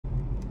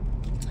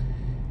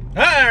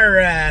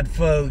Alright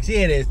folks,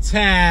 it is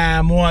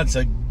time once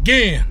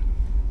again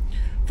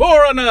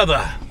for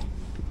another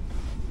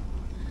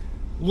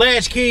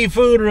Latchkey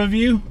food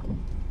review.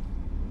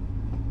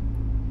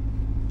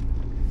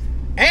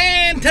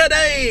 And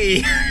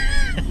today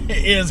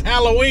is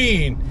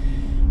Halloween.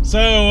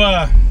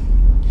 So,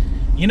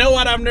 you know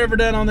what I've never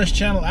done on this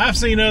channel? I've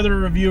seen other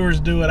reviewers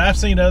do it. I've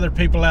seen other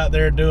people out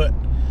there do it.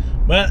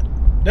 But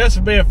this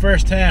will be a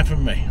first time for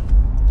me.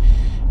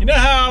 You know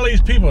how all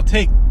these people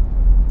take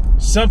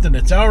something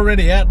that's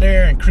already out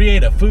there and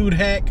create a food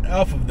hack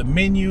off of the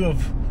menu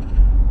of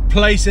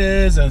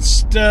places and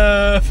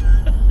stuff?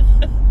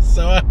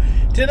 So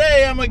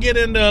today I'm gonna get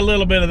into a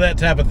little bit of that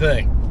type of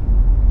thing.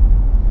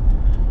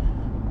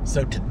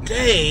 So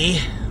today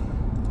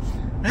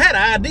I had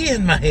an idea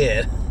in my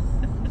head.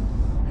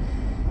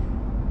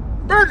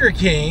 Burger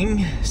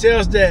King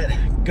sells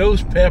that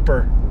ghost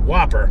pepper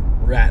Whopper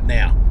right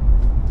now.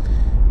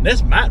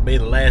 This might be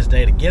the last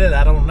day to get it,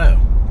 I don't know.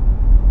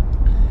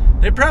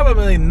 They're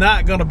probably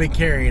not going to be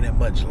carrying it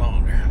much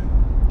longer.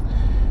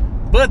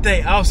 But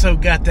they also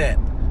got that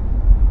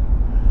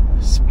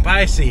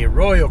spicy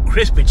Royal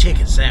Crispy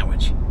Chicken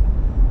sandwich.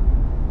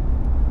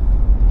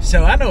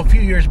 So I know a few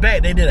years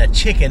back they did a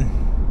chicken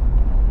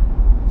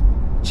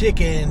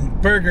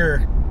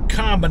burger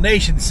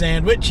combination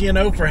sandwich, you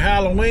know, for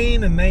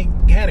Halloween, and they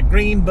had a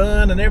green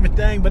bun and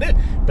everything, but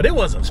it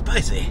wasn't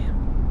spicy.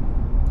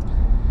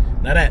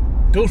 Now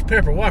that ghost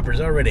pepper Whopper is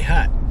already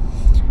hot,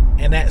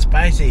 and that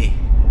spicy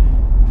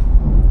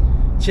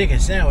chicken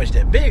sandwich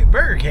that big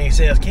Burger King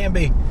sells can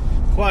be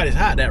quite as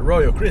hot, that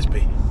Royal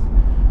Crispy.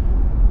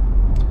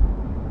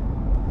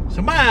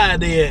 So my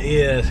idea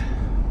is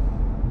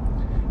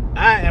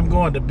I am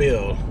going to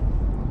build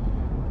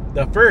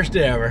the first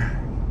ever,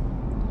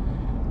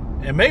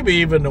 and maybe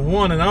even the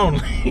one and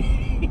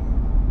only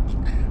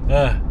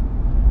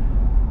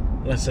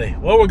let's see,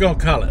 what we're gonna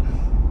call it,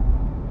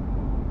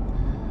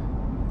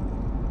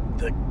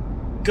 the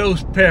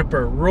ghost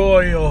pepper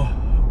royal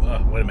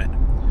wait a minute,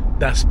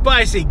 the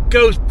spicy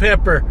ghost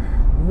pepper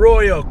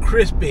Royal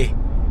Crispy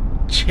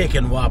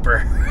Chicken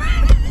Whopper.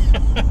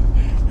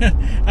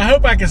 I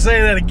hope I can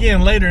say that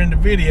again later in the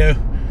video.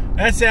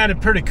 That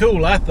sounded pretty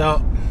cool, I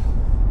thought.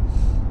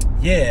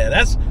 Yeah,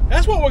 that's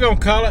what we're gonna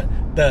call it.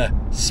 The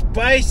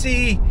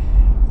spicy,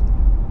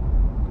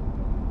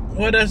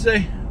 what did I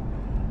say?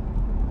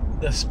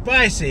 The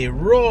spicy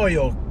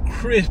Royal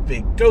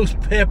Crispy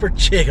Ghost Pepper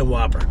Chicken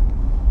Whopper.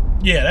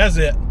 Yeah, that's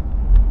it.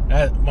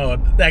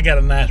 That got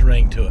a nice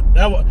ring to it.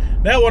 That what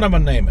I'm gonna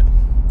name it.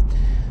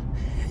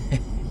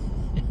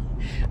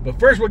 But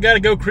first we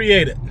gotta go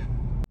create it.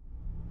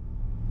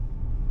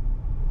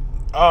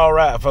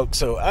 Alright folks,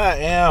 so I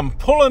am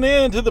pulling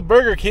into the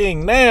Burger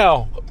King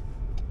now.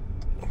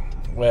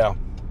 Well,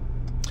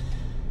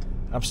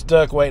 I'm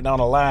stuck waiting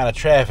on a line of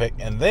traffic,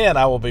 and then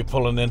I will be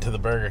pulling into the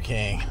Burger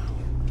King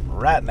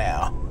right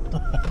now.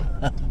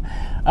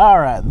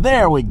 Alright,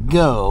 there we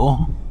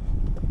go.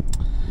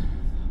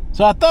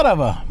 So I thought of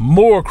a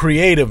more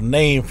creative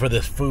name for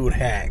this food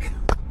hack.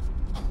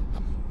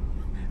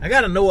 I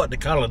gotta know what to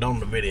call it on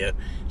the video.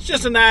 It's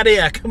just an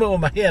idea I come up with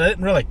my head. I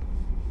didn't really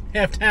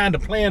have time to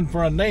plan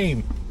for a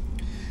name.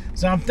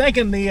 So I'm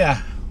thinking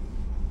the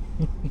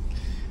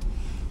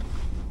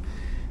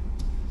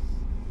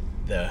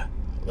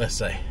let's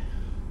say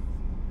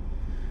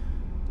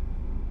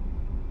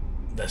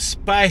the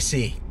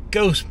spicy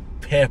ghost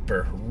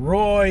pepper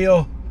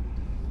Royal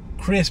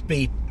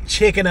Crispy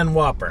Chicken and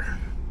Whopper.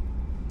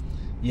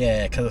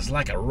 Yeah, because it's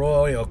like a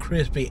Royal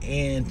Crispy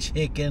and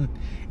chicken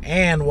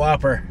and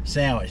Whopper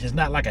sandwich. It's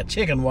not like a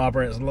chicken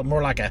Whopper. It's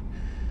more like a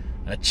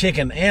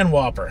chicken and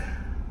Whopper.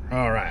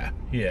 Alright,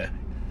 yeah.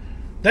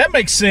 That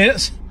makes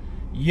sense.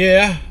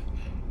 Yeah.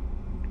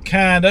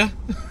 Kinda.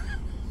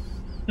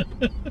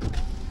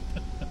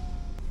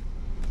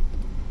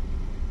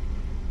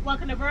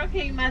 Welcome to Burger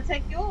King. Might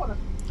take your order.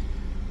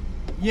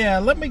 Yeah,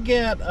 let me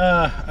get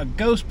a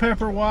ghost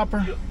pepper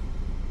Whopper.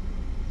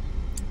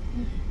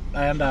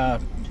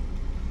 And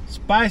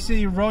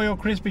spicy Royal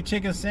Crispy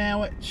Chicken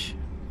sandwich.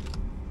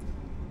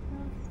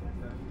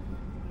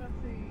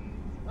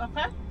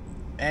 Okay.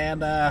 And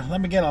let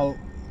me get a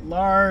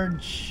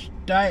large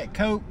Diet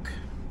Coke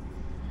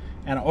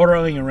and an order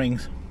of onion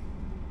rings.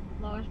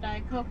 Large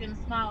Diet Coke and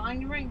a small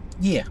onion ring.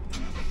 Yeah.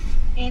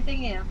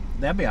 Anything else?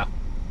 That'll be all.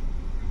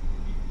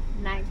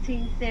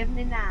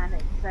 1979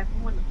 at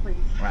second window, please.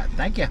 Right,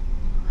 thank you.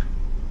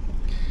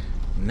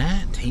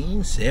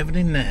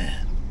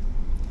 1979.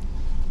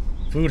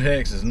 Food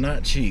hacks is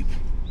not cheap.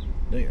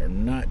 They are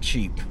not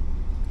cheap.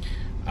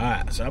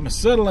 Alright, so I'm going to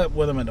settle up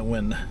with them at the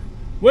window.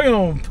 We're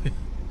going to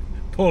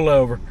pull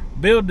over,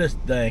 build this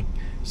thing,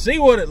 see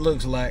what it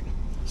looks like,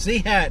 see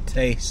how it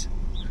tastes.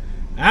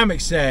 I'm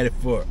excited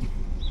for it.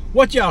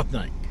 What y'all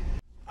think?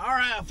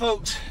 Alright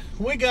folks,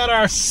 we got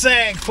our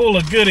sack full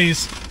of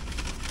goodies.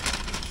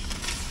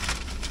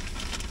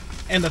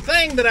 And the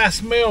thing that I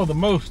smell the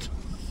most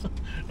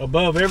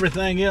above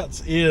everything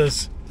else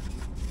is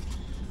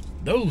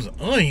those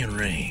onion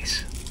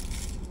rings.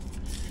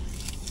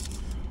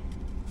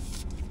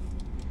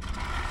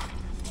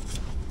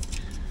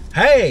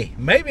 Hey,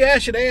 maybe I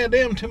should add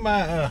them to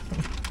my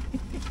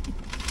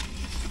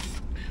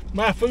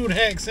my food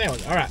hack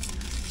sandwich. All right,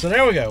 so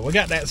there we go. We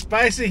got that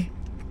spicy,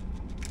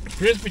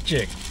 crispy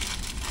chicken,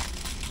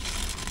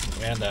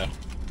 and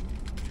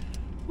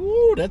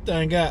ooh, that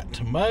thing got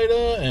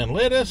tomato and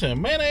lettuce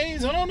and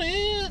mayonnaise on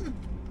it.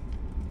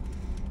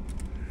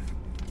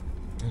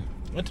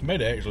 That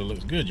tomato actually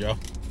looks good, y'all.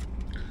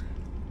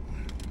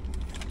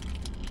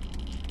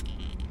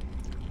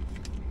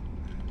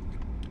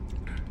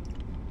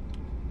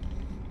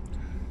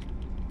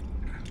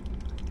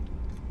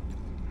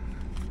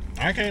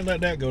 I can't let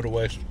that go to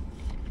waste.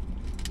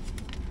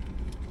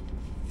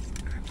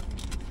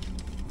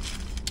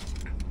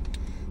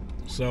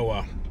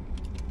 So,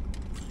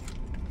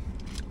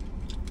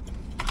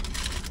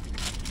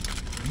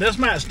 this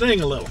might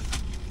sting a little.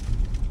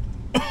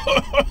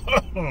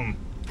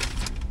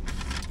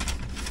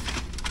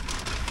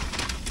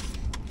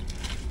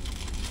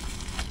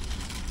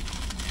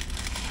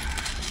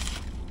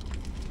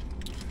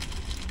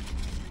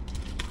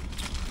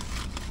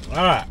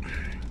 All right.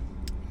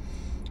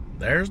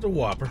 There's the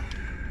Whopper.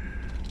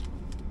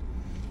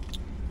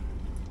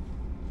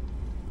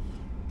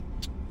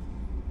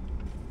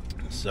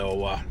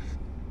 So,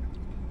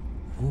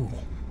 ooh.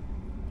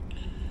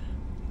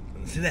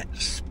 See that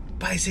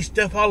spicy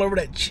stuff all over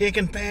that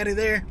chicken patty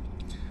there?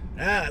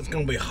 Ah, it's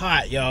gonna be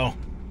hot, y'all.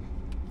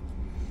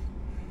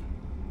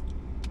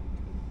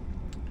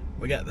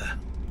 We got the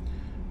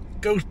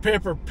ghost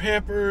pepper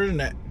peppers and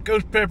that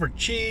ghost pepper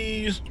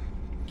cheese.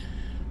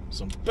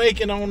 Some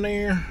bacon on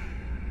there.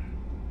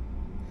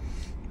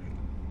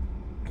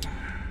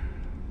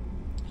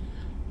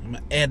 I'm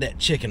gonna add that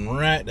chicken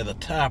right to the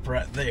top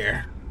right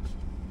there.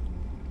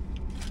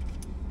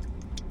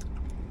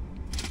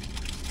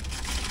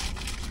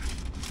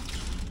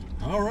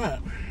 All right.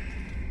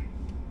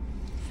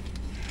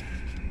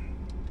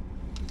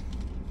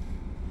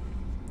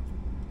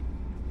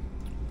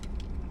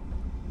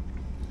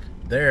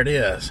 There it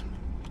is.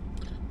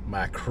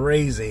 My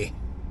crazy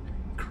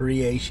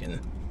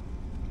creation.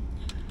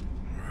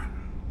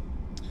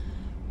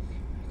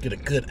 Get a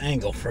good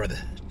angle for the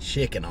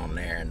chicken on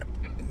there and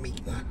the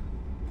meat.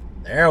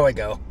 There we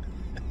go.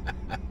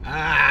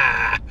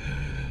 I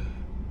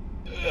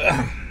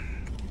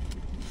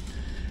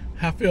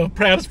feel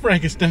proud as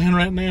Frankenstein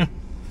right now.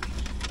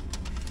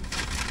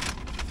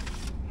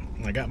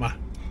 I got my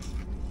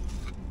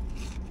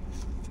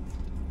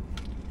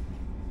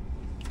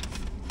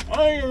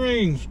onion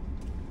rings.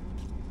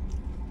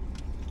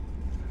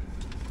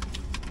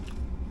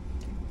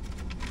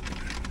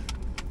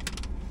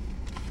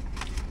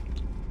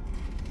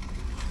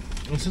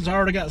 And since I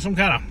already got some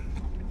kind of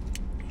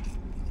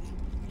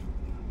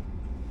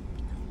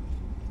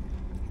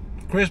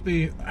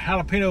crispy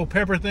jalapeno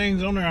pepper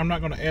things on there, I'm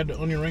not going to add the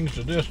onion rings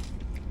to this.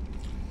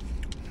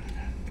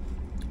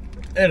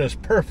 It is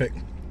perfect,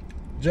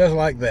 just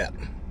like that.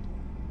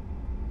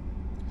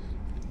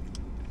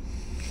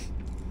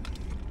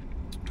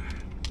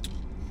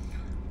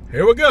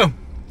 Here we go.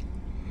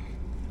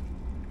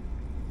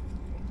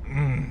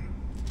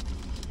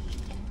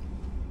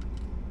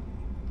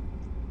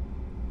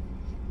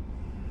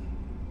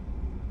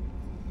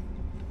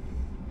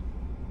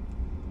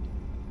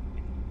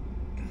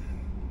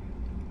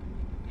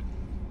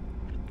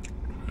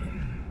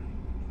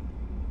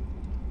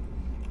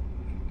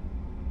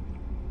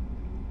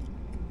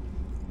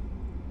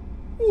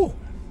 Ooh.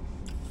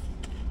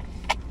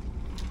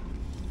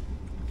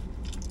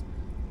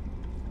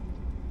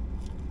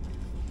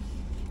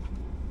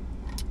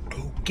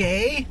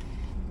 Okay.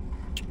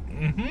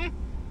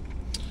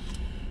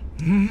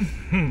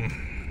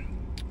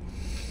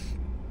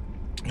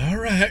 All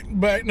right,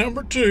 bite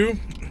number 2.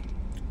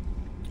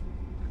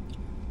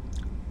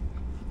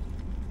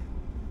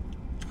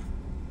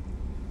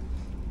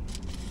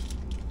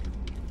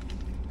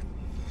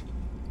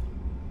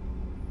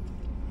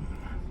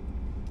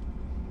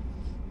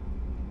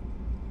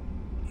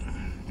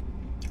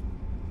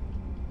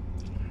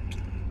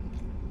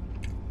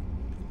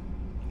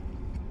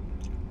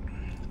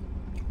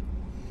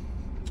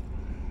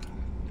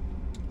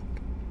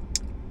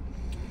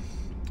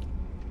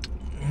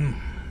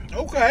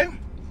 Okay.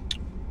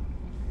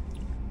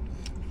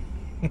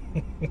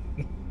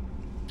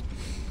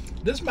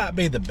 This might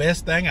be the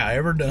best thing I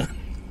ever done.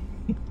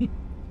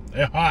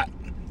 It's hot.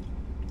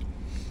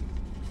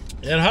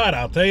 It's hot,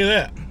 I'll tell you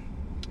that.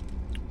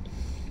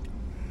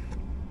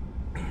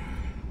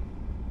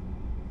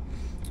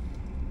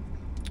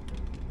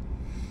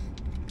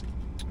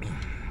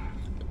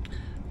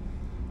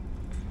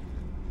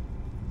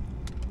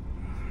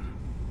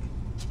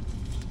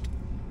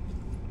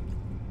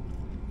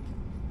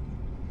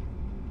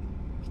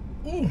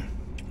 Ooh.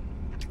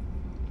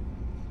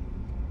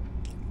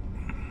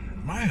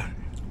 Man.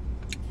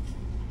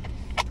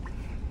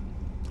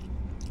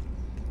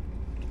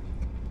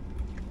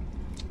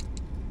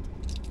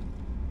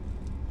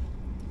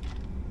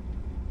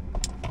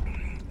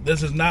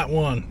 This is not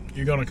one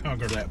you're going to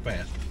conquer that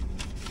fast.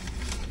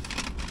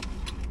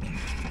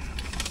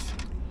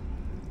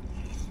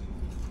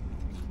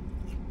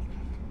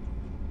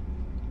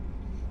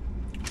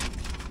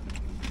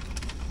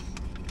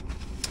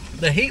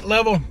 The heat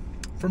level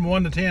from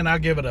 1 to 10, I'll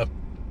give it a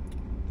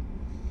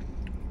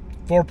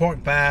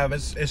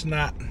 4.5.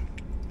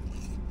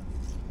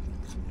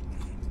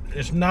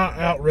 It's not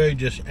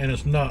outrageous, and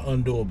it's not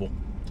undoable.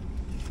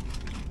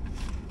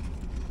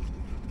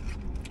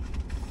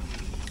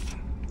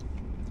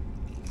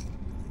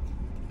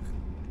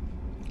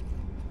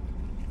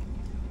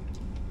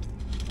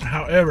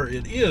 However,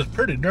 it is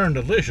pretty darn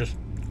delicious.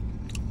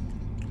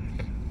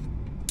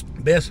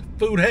 Best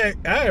food hack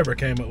I ever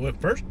came up with.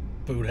 First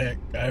food hack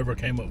I ever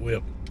came up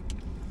with.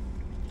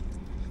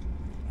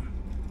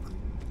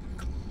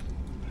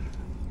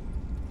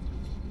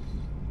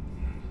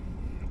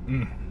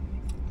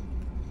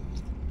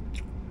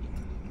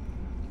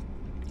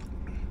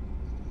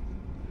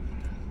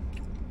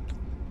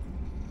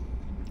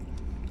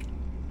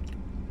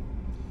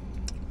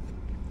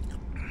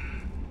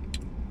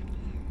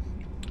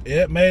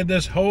 It made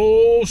this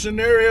whole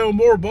scenario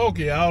more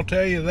bulky, I'll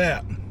tell you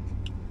that.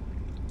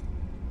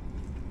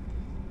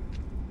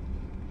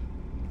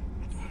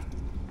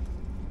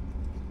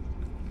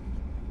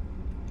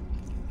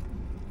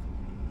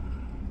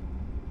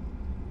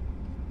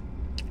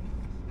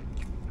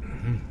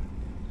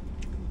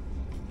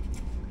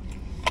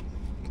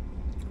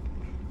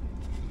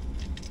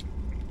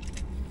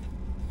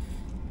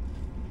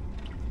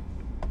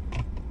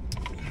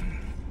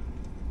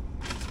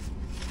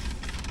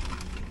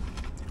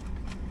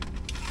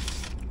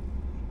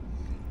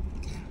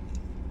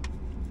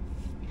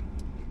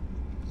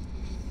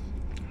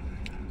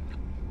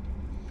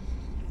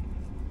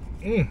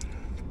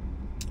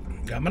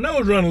 Got my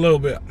nose running a little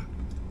bit.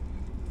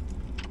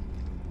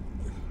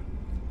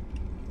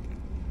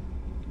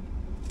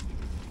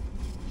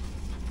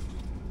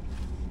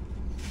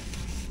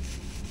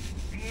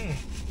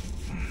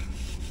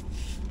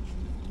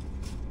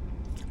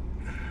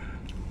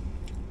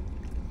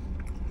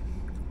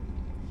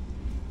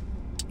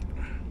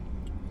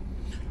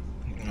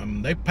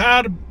 They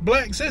piled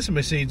black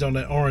sesame seeds on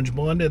that orange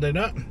one, did they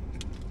not?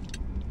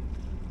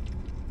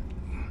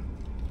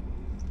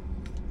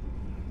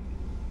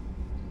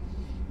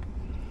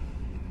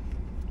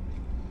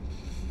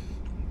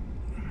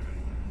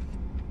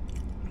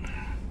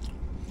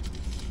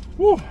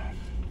 Whew.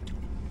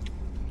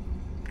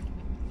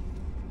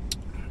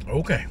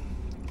 Okay.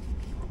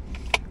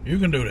 You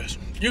can do this.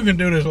 You can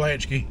do this,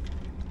 Latchkey.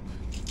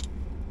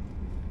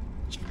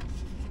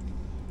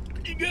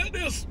 You got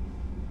this.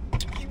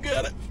 You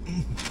got it.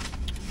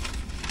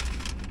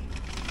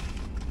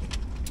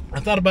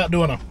 I thought about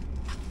doing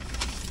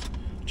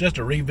just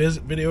a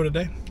revisit video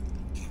today.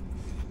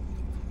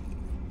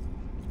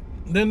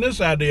 Then this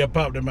idea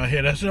popped in my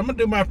head. I said, I'm going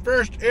to do my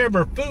first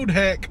ever food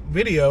hack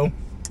video.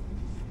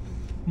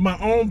 My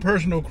own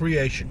personal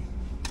creation.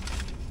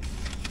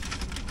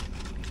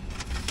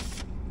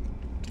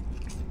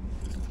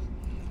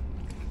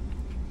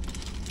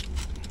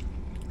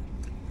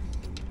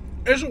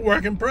 It's a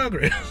work in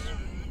progress.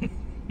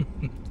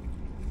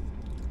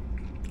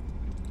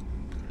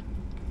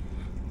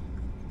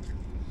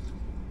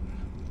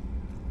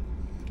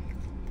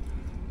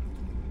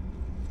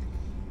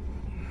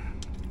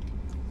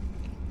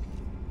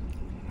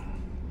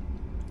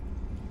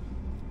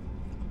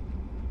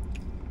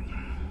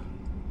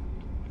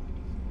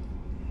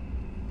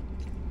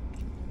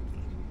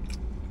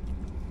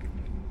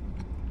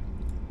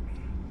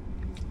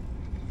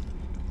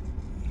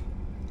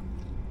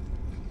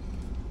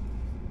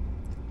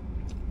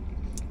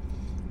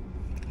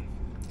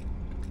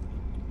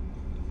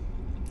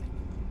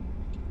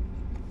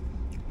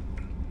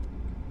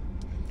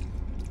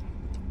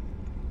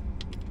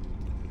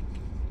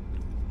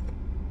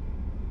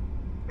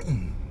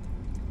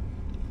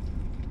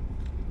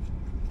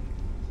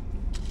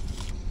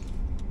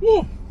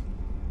 Woo.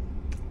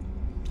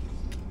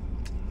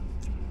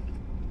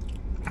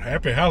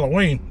 Happy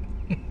Halloween.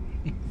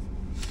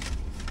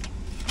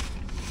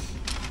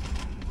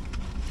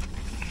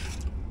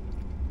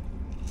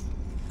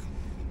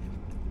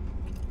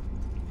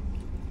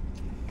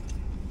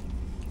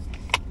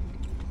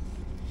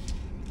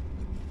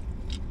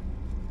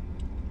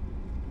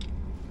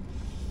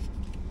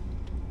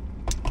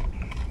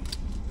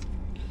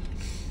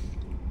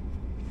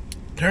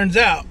 Turns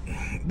out,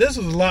 this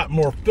is a lot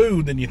more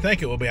food than you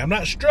think it will be. I'm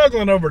not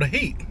struggling over the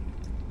heat.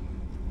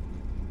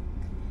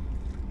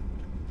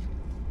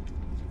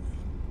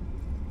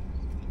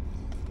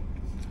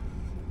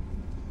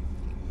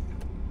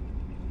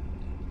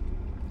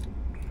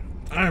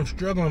 I am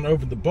struggling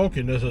over the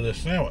bulkiness of this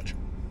sandwich.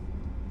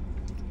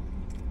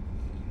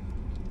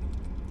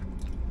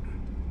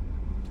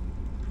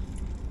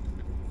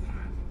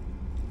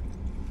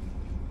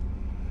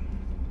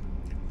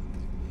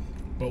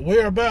 But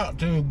we're about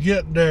to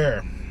get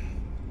there.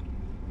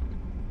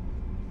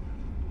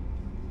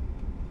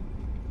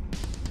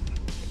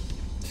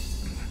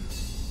 It's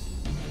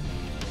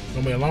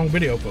gonna be a long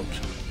video, folks.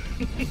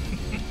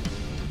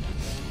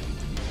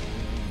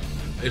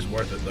 It's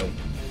worth it though.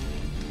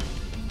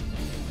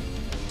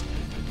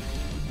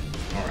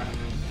 Alright.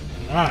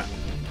 Alright.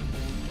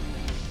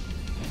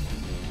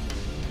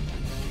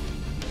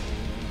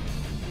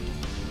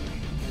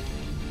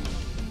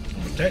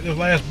 take this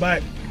last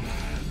bite.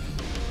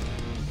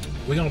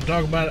 We're gonna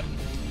talk about it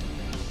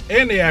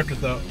and the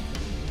afterthought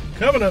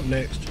coming up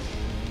next.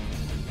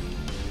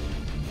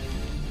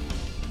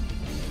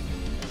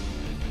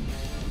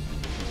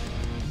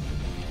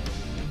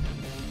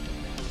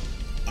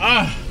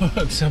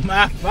 So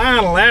my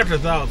final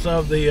afterthoughts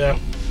of the I'm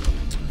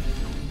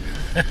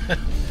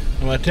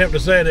gonna attempt to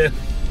say this.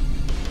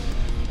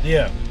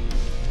 Yeah.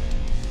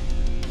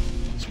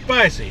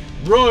 Spicy,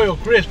 royal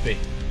crispy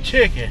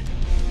chicken.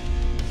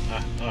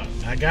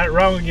 I got it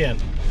wrong again.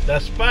 The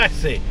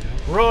spicy,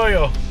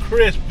 royal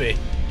crispy.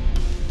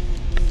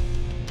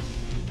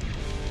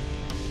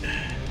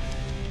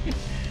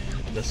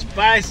 The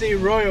spicy,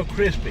 royal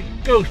crispy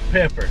ghost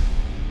pepper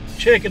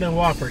chicken and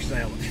Whopper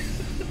sandwich.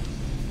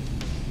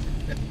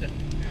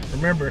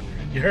 Remember,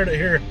 you heard it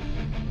here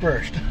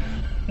first.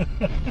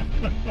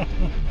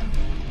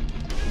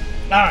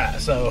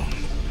 Alright, so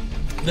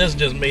this is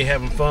just me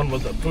having fun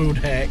with a food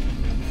hack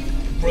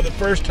for the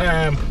first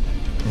time.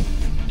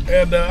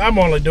 And I'm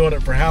only doing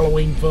it for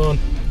Halloween fun.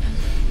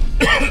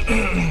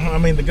 I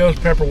mean, the ghost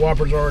pepper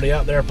Whopper's already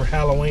out there for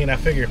Halloween. I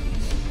figure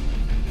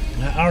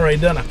I already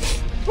done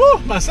it. Woo,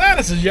 my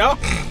sinuses, y'all.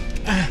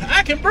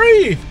 I can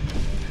breathe.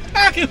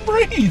 I can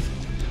breathe.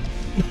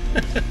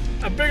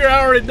 I figure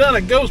I already done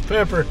a ghost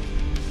pepper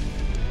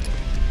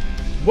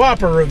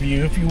Whopper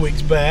review a few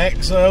weeks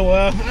back, so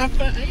I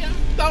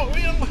thought,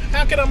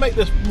 how can I make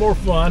this more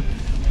fun,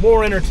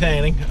 more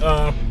entertaining,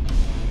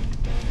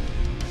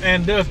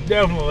 and this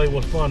definitely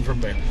was fun for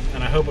me,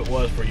 and I hope it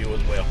was for you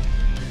as well.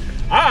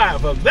 Alright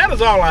folks, that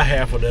is all I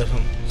have for this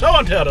one, so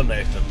until the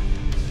next one,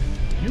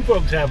 you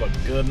folks have a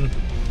good one.